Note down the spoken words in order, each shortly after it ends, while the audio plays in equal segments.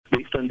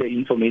the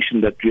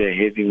information that we are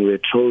having, we're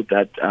told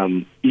that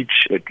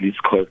each at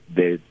least cost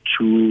the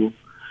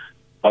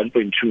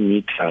 1.2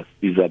 meters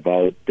is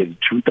about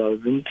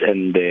 32,000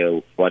 and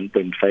the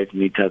 1.5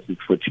 meters is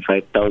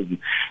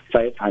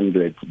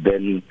 45,500.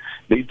 Then,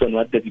 based on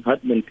what the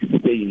department is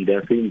saying,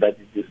 they're saying that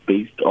it is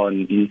based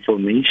on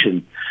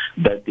information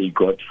that they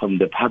got from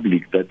the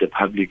public, that the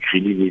public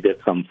really needed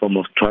some form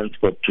of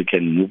transport to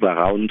can move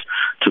around,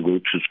 to go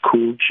to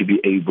school, to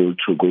be able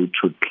to go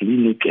to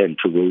clinic and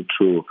to go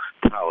to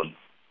town.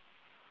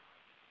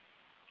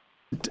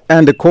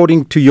 And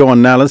according to your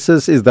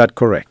analysis, is that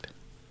correct?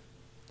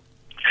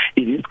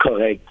 It is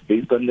correct,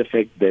 based on the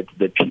fact that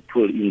the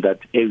people in that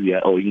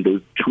area or in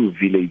those two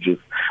villages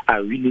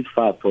are really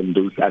far from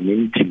those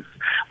amenities.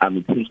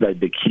 It seems like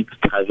the kids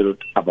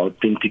traveled about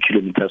 20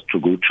 kilometers to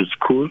go to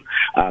school,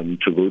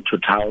 to go to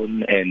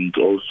town, and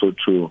also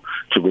to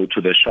go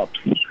to the shops.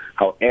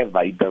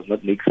 However, it does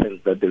not make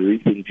sense that the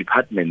racing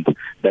department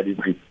that is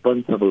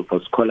responsible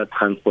for scholar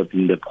transport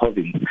in the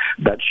province,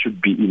 that should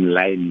be in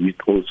line with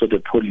also the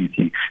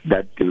policy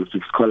that deals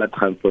with scholar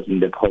transport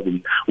in the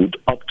province, would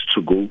opt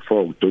to go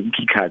for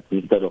donkey carts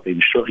instead of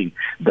ensuring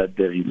that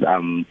there is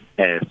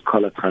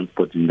scholar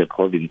transport in the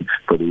province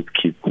for those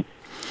kids.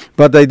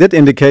 But they did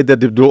indicate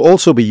that it will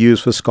also be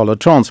used for scholar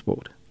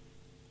transport.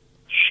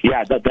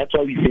 Yeah, that's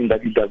why we're saying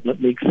that it does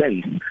not make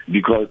sense,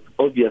 because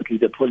obviously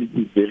the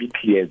policy is very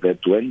clear that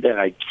when there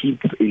are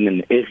kids in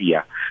an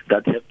area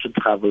that have to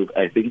travel,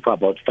 I think, for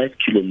about 5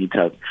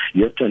 kilometers,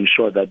 you have to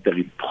ensure that there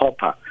is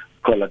proper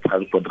scholar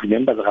transport.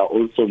 Remember, there are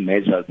also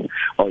measures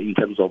in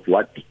terms of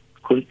what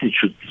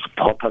constitutes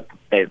proper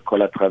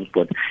scholar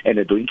transport, and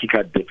a donkey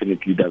cart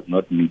definitely does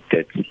not meet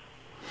that.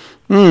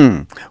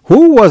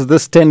 Who was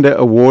this tender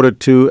awarded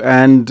to,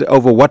 and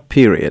over what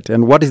period?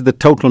 And what is the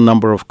total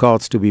number of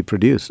carts to be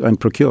produced and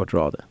procured,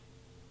 rather?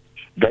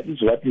 That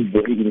is what is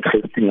very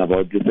interesting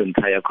about this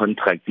entire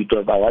contract. It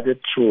was awarded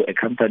to a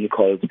company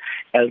called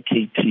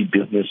LKT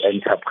Business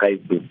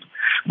Enterprises.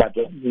 But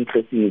what is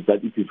interesting is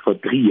that it is for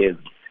 3 years,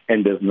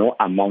 and there's no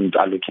amount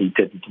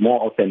allocated. It's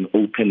more of an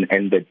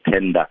open-ended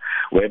tender,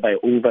 whereby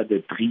over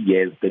the 3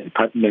 years, the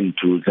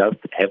department will just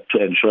have to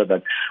ensure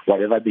that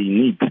whatever they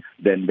need,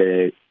 then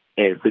the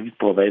service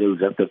provider will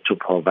just have to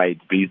provide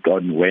based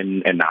on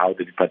when and how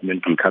the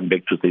department will come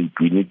back to say,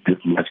 we need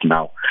this much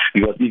now.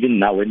 Because even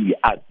now when we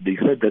asked, they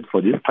said that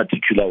for this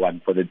particular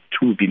one, for the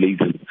two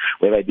villages,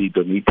 where they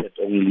donated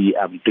only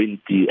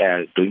 20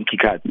 donkey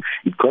carts,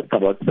 it cost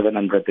about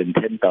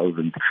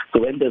 710,000.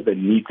 So when there's a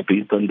need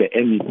based on the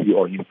MEC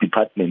or his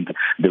department,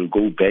 they'll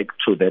go back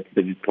to that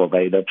service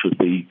provider to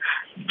say,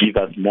 give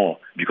us more,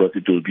 because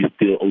it will be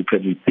still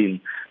open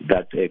within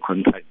that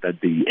contract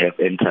that they have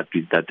entered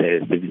with that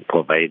service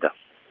provider.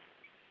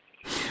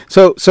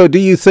 So do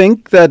you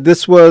think that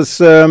this was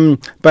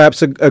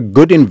perhaps a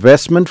good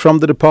investment from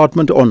the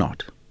department or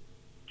not?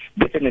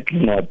 Definitely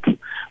not.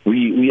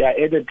 We are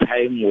at a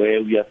time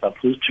where we are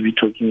supposed to be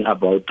talking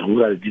about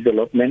rural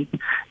development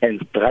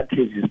and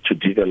strategies to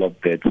develop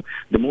that.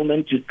 The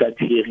moment you start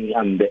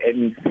hearing the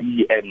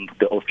MEC and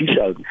the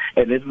officials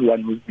and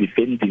everyone who's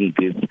defending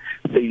this,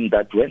 saying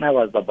that when I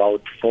was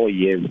about 4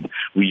 years,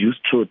 we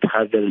used to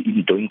travel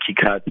in donkey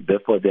carts,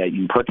 therefore they are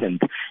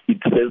important,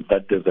 it says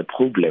that there's a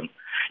problem.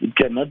 It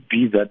cannot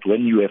be that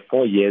when you are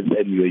 4 years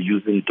and you are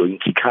using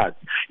donkey carts,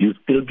 you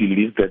still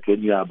believe that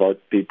when you are about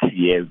 30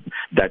 years,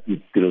 that is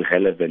still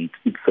relevant.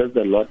 It says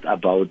a lot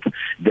about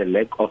the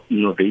lack of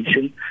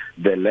innovation,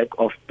 the lack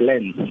of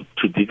plans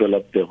to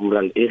develop the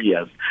rural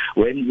areas.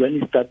 When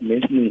you start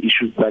mentioning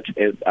issues such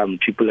as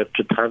people have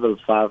to travel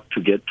far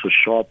to get to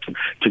shops,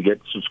 to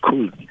get to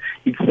schools,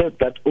 it says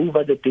that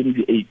over the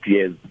 28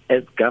 years,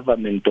 as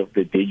government of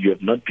the day, you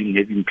have not been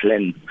having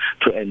plans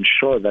to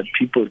ensure that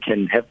people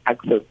can have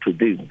access to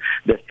this.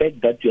 The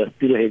fact that you are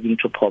still having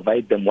to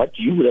provide them what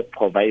you would have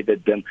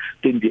provided them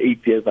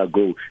 28 years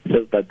ago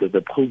says that there's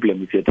a problem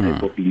with your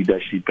type of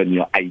leadership and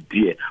your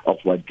idea of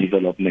what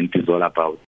development is all about.